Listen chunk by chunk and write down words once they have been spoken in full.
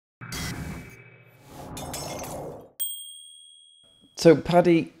So,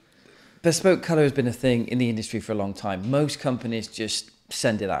 Paddy, bespoke colour has been a thing in the industry for a long time. Most companies just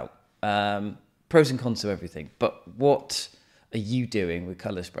send it out. Pros and cons to everything. But what are you doing with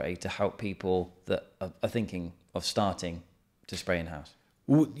ColorSpray to help people that are thinking of starting to spray in-house?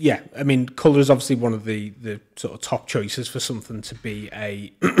 Well, yeah, I mean, colour is obviously one of the sort of top choices for something to be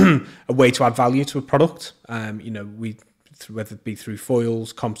a a way to add value to a product. Whether it be through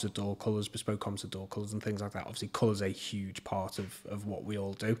foils, composite door colours, bespoke composite door colours and things like that. Obviously, colour is a huge part of what we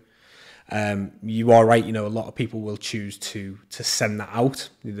all do. You are right, a lot of people will choose to send that out.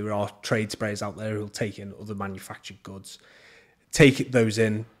 There are trade sprays out there who'll take in other manufactured goods, take those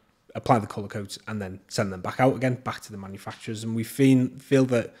in, apply the colour coats, and then send them back out again, back to the manufacturers. And we feel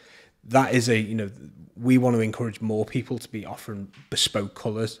that is we want to encourage more people to be offering bespoke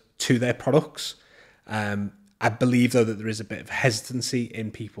colours to their products. I believe, though, that there is a bit of hesitancy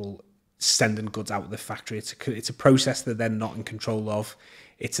in people sending goods out of the factory. It's a process that they're not in control of.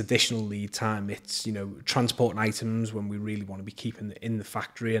 It's additional lead time. It's, transporting items when we really want to be keeping it in the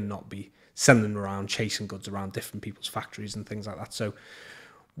factory and not be sending around, chasing goods around different people's factories and things like that. So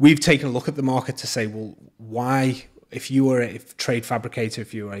we've taken a look at the market to say, well, why, if you were a trade fabricator,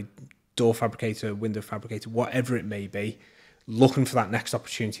 if you were a door fabricator, window fabricator, whatever it may be, looking for that next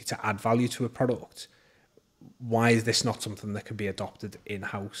opportunity to add value to a product, why is this not something that could be adopted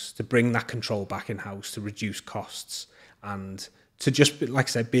in-house, to bring that control back in-house, to reduce costs, and to just, like I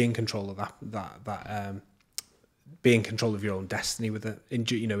said, be in control of that be in control of your own destiny with it.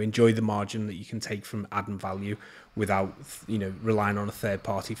 Enjoy the margin that you can take from adding value without, relying on a third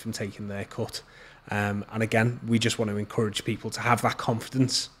party from taking their cut. And again, we just want to encourage people to have that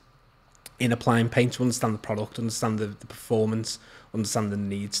confidence in applying paint, to understand the product, understand the performance, understand the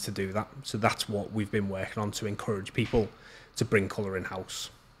needs to do that. So that's what we've been working on, to encourage people to bring colour in-house.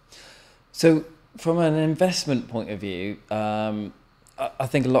 So from an investment point of view, I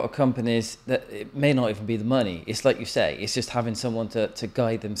think a lot of companies, that it may not even be the money. It's like you say, it's just having someone to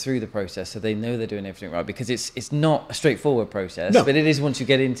guide them through the process so they know they're doing everything right, because it's not a straightforward process, but it is once you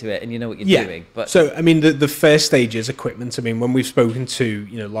get into it and you know what you're doing. But so, I mean, the first stage is equipment. I mean, when we've spoken to,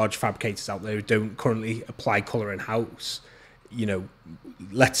 large fabricators out there who don't currently apply colour in-house,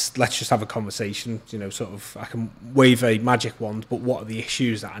 let's just have a conversation, I can wave a magic wand, but what are the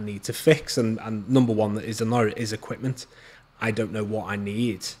issues that I need to fix? And number one that is equipment. I don't know what I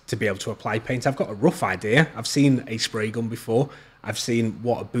need to be able to apply paint. I've got a rough idea. I've seen a spray gun before. I've seen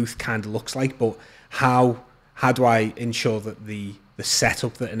what a booth kind of looks like, but how do I ensure that the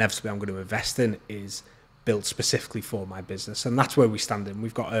setup that inevitably I'm going to invest in is built specifically for my business? And that's where we stand in.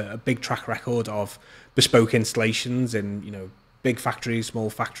 We've got a big track record of bespoke installations in, big factories,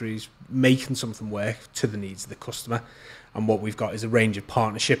 small factories, making something work to the needs of the customer. And what we've got is a range of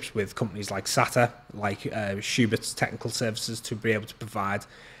partnerships with companies like SATA, like Schubert's Technical Services, to be able to provide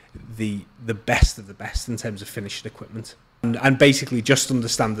the best of the best in terms of finished equipment. And basically just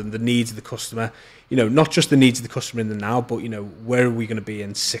understanding the needs of the customer, not just the needs of the customer in the now, but, where are we going to be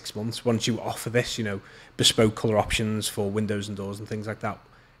in 6 months once you offer this, bespoke colour options for windows and doors and things like that.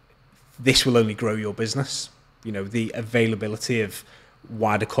 This will only grow your business. The availability of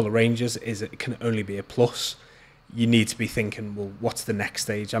wider colour ranges it can only be a plus. You need to be thinking, well, what's the next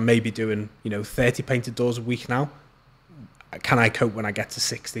stage? I may be doing, 30 painted doors a week now. Can I cope when I get to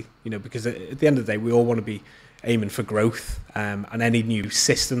 60? Because at the end of the day, we all want to be aiming for growth. And any new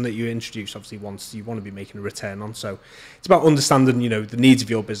system that you introduce, obviously, you want to be making a return on. So it's about understanding, the needs of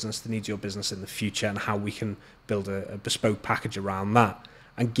your business, the needs of your business in the future, and how we can build a bespoke package around that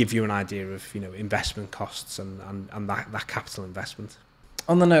and give you an idea of, investment costs and that capital investment.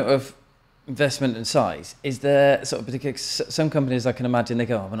 On the note of investment and size, is there sort of particular, some companies I can imagine they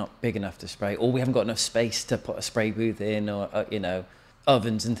go, oh, we're not big enough to spray, or we haven't got enough space to put a spray booth in, or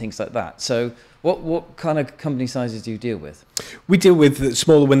ovens and things like that. So what kind of company sizes do you deal with? We deal with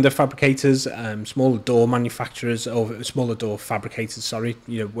smaller window fabricators, smaller door manufacturers, or smaller door fabricators, sorry,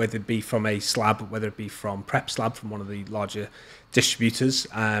 whether it be from a slab, whether it be from Prep Slab, from one of the larger distributors.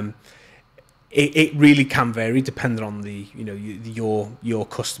 It really can vary depending on your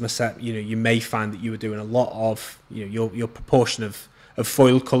customer set. You may find that you are doing a lot of, your proportion of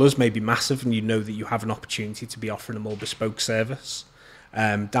foil colours may be massive, and that you have an opportunity to be offering a more bespoke service,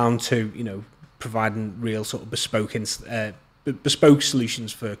 down to providing real sort of bespoke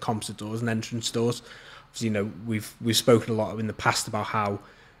solutions for composite doors and entrance doors. We've spoken a lot in the past about how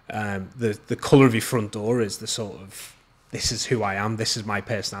the colour of your front door is the sort of, this is who I am, this is my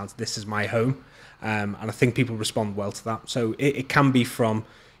personality, this is my home. And I think people respond well to that. So it can be from,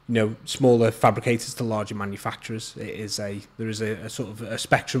 smaller fabricators to larger manufacturers. There is a sort of a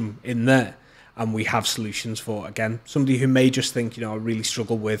spectrum in there. And we have solutions for, again, somebody who may just think, I really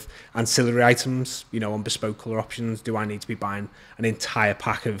struggle with ancillary items, on bespoke colour options. Do I need to be buying an entire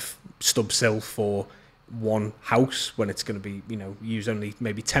pack of stub sil for one house when it's going to be, use only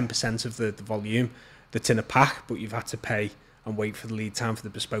maybe 10% of the volume that's in a pack, but you've had to pay and wait for the lead time for the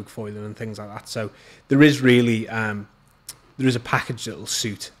bespoke foiling and things like that. So there is really, there is a package that will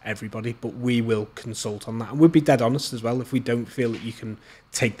suit everybody, but we will consult on that. And we'll be dead honest as well. If we don't feel that you can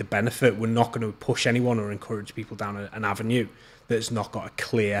take the benefit, we're not going to push anyone or encourage people down an avenue that's not got a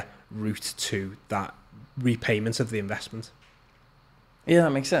clear route to that repayment of the investment. Yeah,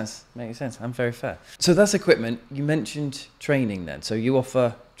 that makes sense. Makes sense. I'm very fair. So that's equipment. You mentioned training then. So you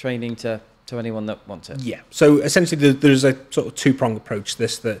offer training to anyone that wants it? Yeah. So essentially there's a sort of two-pronged approach to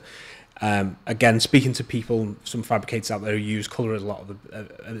this that, again, speaking to people, some fabricators out there who use colour a lot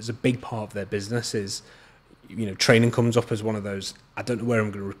of as a big part of their business is, training comes up as one of those, I don't know where I'm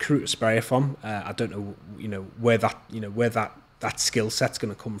going to recruit a sprayer from. I don't know, where that skill set's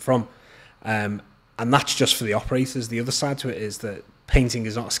going to come from. And that's just for the operators. The other side to it is that painting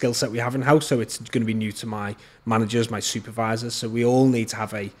is not a skill set we have in-house, so it's going to be new to my managers, my supervisors. So we all need to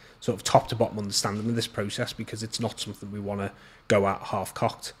have a sort of top to bottom understanding of this process, because it's not something we want to go at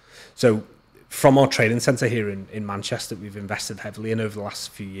half-cocked. So from our training centre here in Manchester, we've invested heavily in over the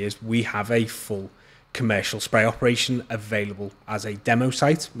last few years. We have a full commercial spray operation available as a demo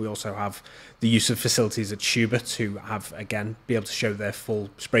site. We also have the use of facilities at Schubert to have, again, be able to show their full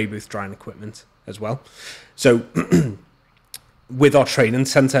spray booth drying equipment as well. So with our training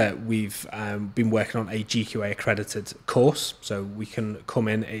centre, we've been working on a GQA accredited course. So we can come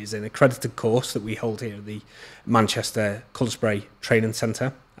in, it is an accredited course that we hold here at the Manchester ColorSpray Training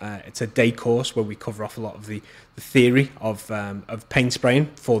Centre. It's a day course where we cover off a lot of the theory of paint spraying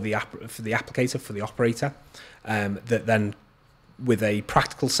for the applicator, for the operator. That then, with a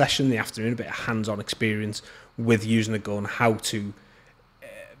practical session in the afternoon, a bit of hands-on experience with using a gun, how to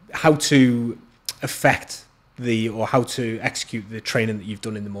affect how to execute the training that you've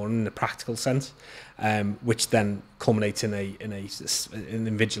done in the morning in a practical sense, which then culminates in an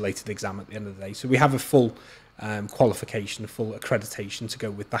invigilated exam at the end of the day. So we have a full qualification, a full accreditation to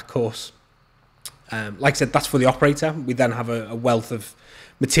go with that course. Like I said, that's for the operator. We then have a wealth of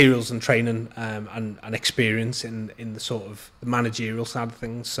materials and training and experience in the sort of the managerial side of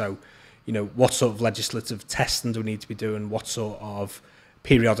things. So, what sort of legislative testing do we need to be doing? What sort of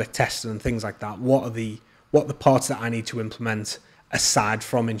periodic testing and things like that? What are the parts that I need to implement aside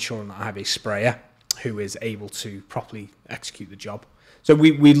from ensuring that I have a sprayer who is able to properly execute the job? So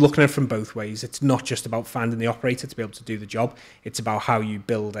we're looking at it from both ways. It's not just about finding the operator to be able to do the job. It's about how you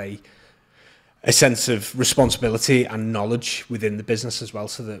build a sense of responsibility and knowledge within the business as well,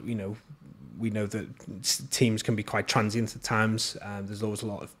 so that, we know that teams can be quite transient at times. There's always a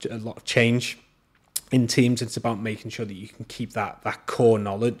lot of change in teams. It's about making sure that you can keep that core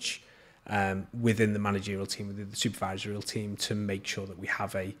knowledge within the managerial team, within the supervisorial team, to make sure that we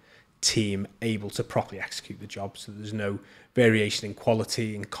have a team able to properly execute the job, so there's no variation in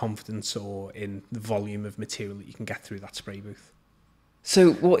quality, in confidence, or in the volume of material that you can get through that spray booth.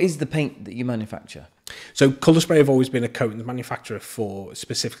 So what is the paint that you manufacture? So ColorSpray have always been a coatings manufacturer for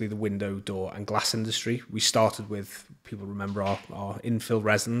specifically the window, door and glass industry. We started with, people remember our infill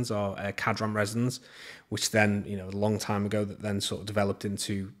resins, our Cadram resins, which then, a long time ago, that then sort of developed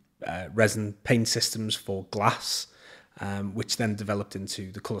into resin paint systems for glass, which then developed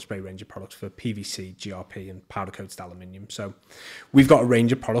into the ColorSpray range of products for PVC, GRP and powder coated aluminium. So we've got a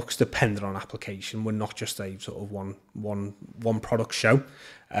range of products depending on application. We're not just a sort of one product show.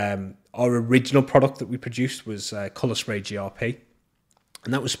 Our original product that we produced was ColorSpray GRP,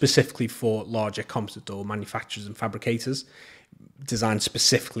 and that was specifically for larger composite door manufacturers and fabricators, designed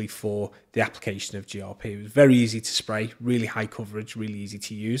specifically for the application of GRP. It was very easy to spray, really high coverage, really easy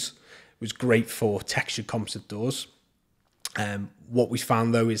to use. It was great for textured composite doors. What we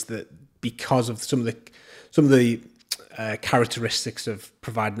found though is that because of some of the characteristics of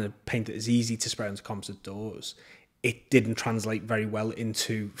providing a paint that is easy to spray onto composite doors, it didn't translate very well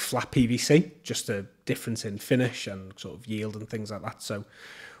into flat PVC, just a difference in finish and sort of yield and things like that. So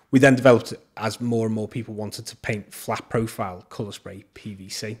we then developed, as more and more people wanted to paint flat profile ColorSpray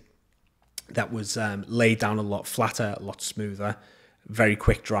PVC, that was laid down a lot flatter, a lot smoother, very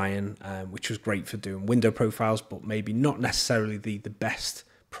quick drying, which was great for doing window profiles, but maybe not necessarily the best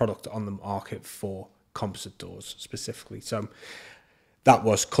product on the market for composite doors specifically. So that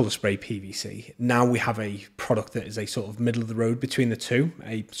was ColorSpray PVC. Now we have a product that is a sort of middle of the road between the two,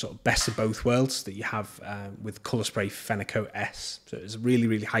 a sort of best of both worlds that you have with ColorSpray Fenico S. So it's really,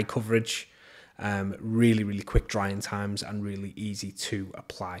 really high coverage, really, really quick drying times and really easy to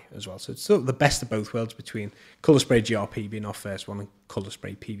apply as well. So it's sort of the best of both worlds between ColorSpray GRP being our first one and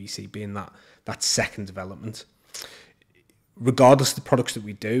ColorSpray PVC being that second development. Regardless of the products that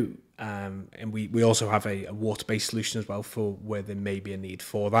we do, and we also have a water-based solution as well for where there may be a need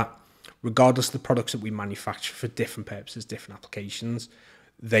for that. Regardless of the products that we manufacture for different purposes, different applications,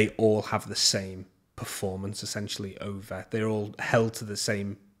 they all have the same performance essentially over. They're all held to the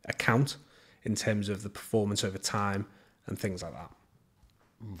same account in terms of the performance over time and things like that.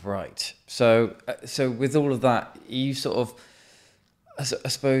 Right. So with all of that, you sort of, I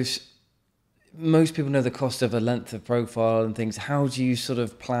suppose, most people know the cost of a length of profile and things. How do you sort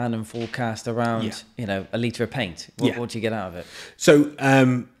of plan and forecast around, a litre of paint? What do you get out of it? So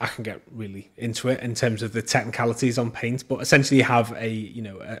I can get really into it in terms of the technicalities on paint, but essentially you have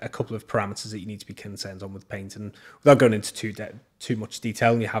a couple of parameters that you need to be concerned on with paint. And without going into too much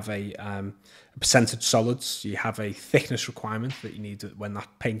detail, you have a percentage solids, you have a thickness requirement that you need when that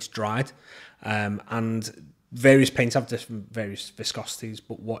paint's dried, and various paints have different various viscosities,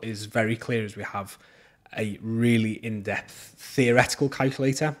 but what is very clear is we have a really in-depth theoretical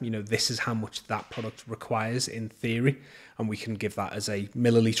calculator. This is how much that product requires in theory, and we can give that as a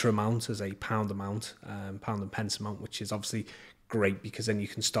milliliter amount, as a pound amount, pound and pence amount, which is obviously great because then you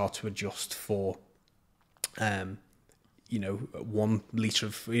can start to adjust for 1 meter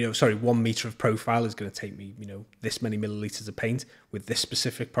of profile is going to take me, this many milliliters of paint with this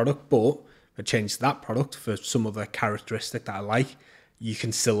specific product, but I change that product for some other characteristic that I like, you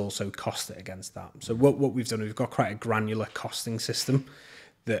can still also cost it against that. So what we've done, we've got quite a granular costing system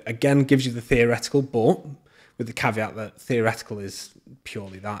that again gives you the theoretical, but with the caveat that theoretical is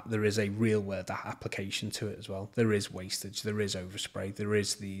purely that. There is a real world application to it as well. There is wastage, there is overspray, there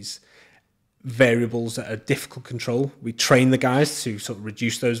is these variables that are difficult to control. We train the guys to sort of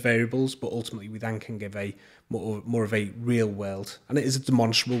reduce those variables, but ultimately we then can give a more of a real world, and it is a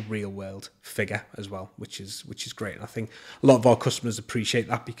demonstrable real world figure as well, which is great. And I think a lot of our customers appreciate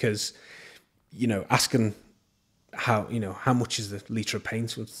that because asking how much is the litre of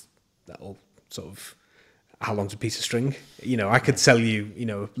paint, that all sort of how long's a piece of string. I could sell you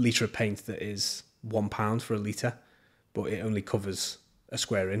a litre of paint that is £1 for a litre, but it only covers a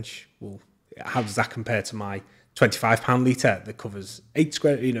square inch. Well, how does that compare to my £25 litre that covers 8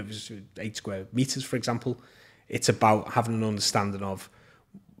 square meters, for example? It's about having an understanding of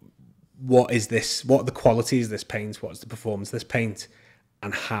what are the qualities of this paint, what's the performance of this paint,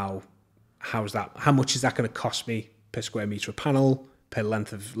 and how much is that going to cost me per square meter of panel, per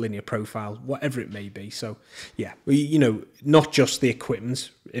length of linear profile, whatever it may be. So yeah, not just the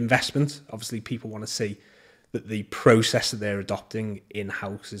equipment investment. Obviously, people want to see that the process that they're adopting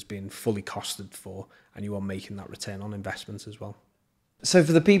in-house is being fully costed for, and you are making that return on investment as well. So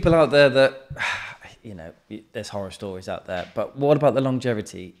for the people out there that, there's horror stories out there, but what about the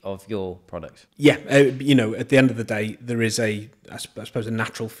longevity of your product? Yeah, at the end of the day, there is I suppose, a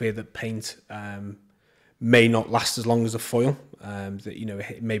natural fear that paint may not last as long as a foil, that,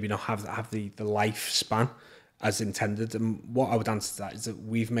 it maybe not have the lifespan as intended. And what I would answer to that is that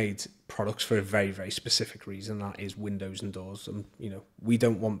we've made products for a very, very specific reason. That is windows and doors. And, we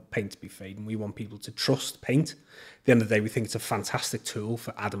don't want paint to be fading. We want people to trust paint. At the end of the day, we think it's a fantastic tool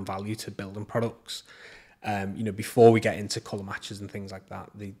for adding value to building products. Before we get into colour matches and things like that,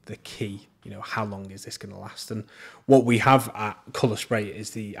 the key, how long is this going to last? And what we have at ColorSpray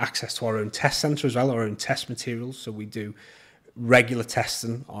is the access to our own test centre as well, our own test materials. So we do regular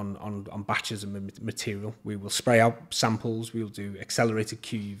testing on batches of material. We will spray out samples. We will do accelerated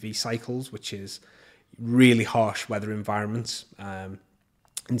QUV cycles, which is really harsh weather environments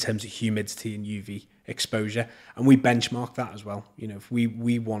in terms of humidity and UV exposure, and we benchmark that as well. If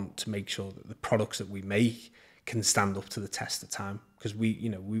we want to make sure that the products that we make can stand up to the test of time, because we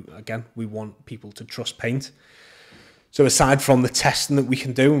want people to trust paint. So aside from the testing that we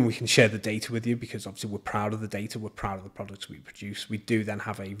can do, and we can share the data with you, because obviously we're proud of the data, we're proud of the products we produce, we do then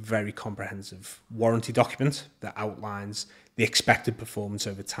have a very comprehensive warranty document that outlines the expected performance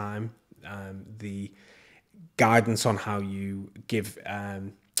over time, the guidance on how you give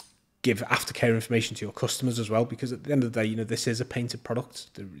aftercare information to your customers as well, because at the end of the day, this is a painted product.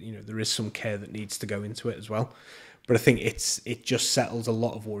 There is some care that needs to go into it as well. But I think it just settles a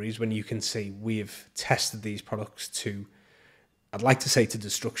lot of worries when you can see we have tested these products to, I'd like to say to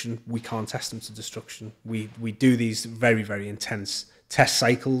destruction. We can't test them to destruction. We do these very, very intense test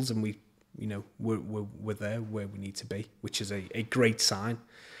cycles, and we're there where we need to be, which is a great sign.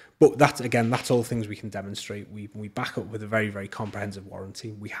 But that's all things we can demonstrate. We back up with a very, very comprehensive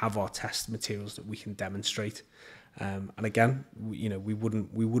warranty. We have our test materials that we can demonstrate. And again, we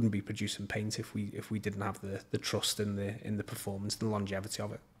wouldn't be producing paint if we didn't have the trust in the performance and the longevity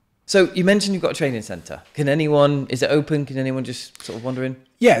of it. So you mentioned you've got a training centre. Is it open? Can anyone just sort of wander in?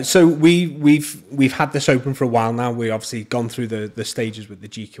 Yeah, so we've had this open for a while now. We've obviously gone through the stages with the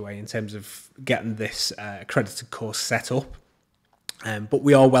GQA in terms of getting this accredited course set up. But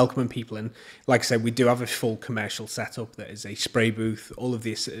we are welcoming people in. Like I said, we do have a full commercial setup. That is a spray booth, all of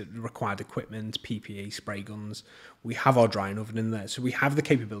this required equipment, PPE, spray guns. We have our drying oven in there. So we have the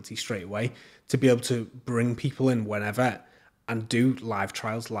capability straight away to be able to bring people in whenever and do live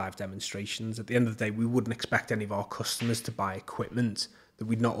trials, live demonstrations. At the end of the day, we wouldn't expect any of our customers to buy equipment that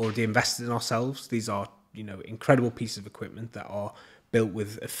we'd not already invested in ourselves. These are, incredible pieces of equipment that are built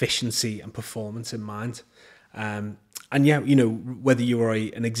with efficiency and performance in mind. And yeah, whether you are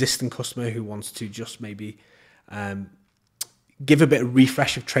an existing customer who wants to just maybe give a bit of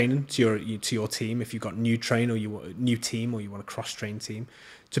refresh of training to your team, if you've got new train or you want a new team or you want a cross-train team,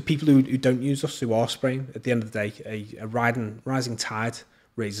 to people who don't use us, who are spraying. At the end of the day, a rising tide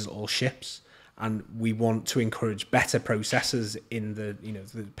raises all ships, and we want to encourage better processes in the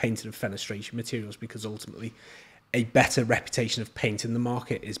painting and fenestration materials, because ultimately a better reputation of paint in the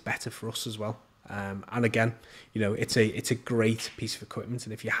market is better for us as well. And again, it's a great piece of equipment,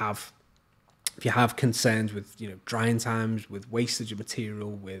 and if you have concerns with drying times, with wastage of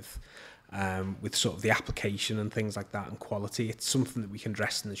material, with sort of the application and things like that and quality, it's something that we can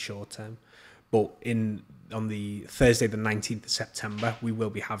address in the short term. But on the Thursday, the 19th of September, we will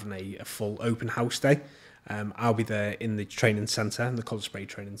be having a full open house day. I'll be there in the training centre, in the ColorSpray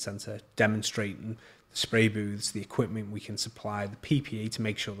training centre, demonstrating the spray booths, the equipment we can supply, the PPE to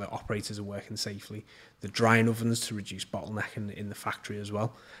make sure that operators are working safely, the drying ovens to reduce bottlenecking in the factory as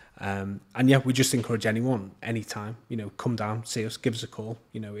well. And yeah, we just encourage anyone, anytime, come down, see us, give us a call.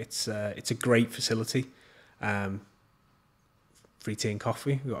 It's a great facility. Free tea and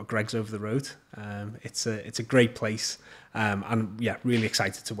coffee. We've got a Greg's over the road. It's a great place. And yeah, really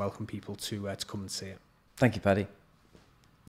excited to welcome people to come and see it. Thank you, Paddy.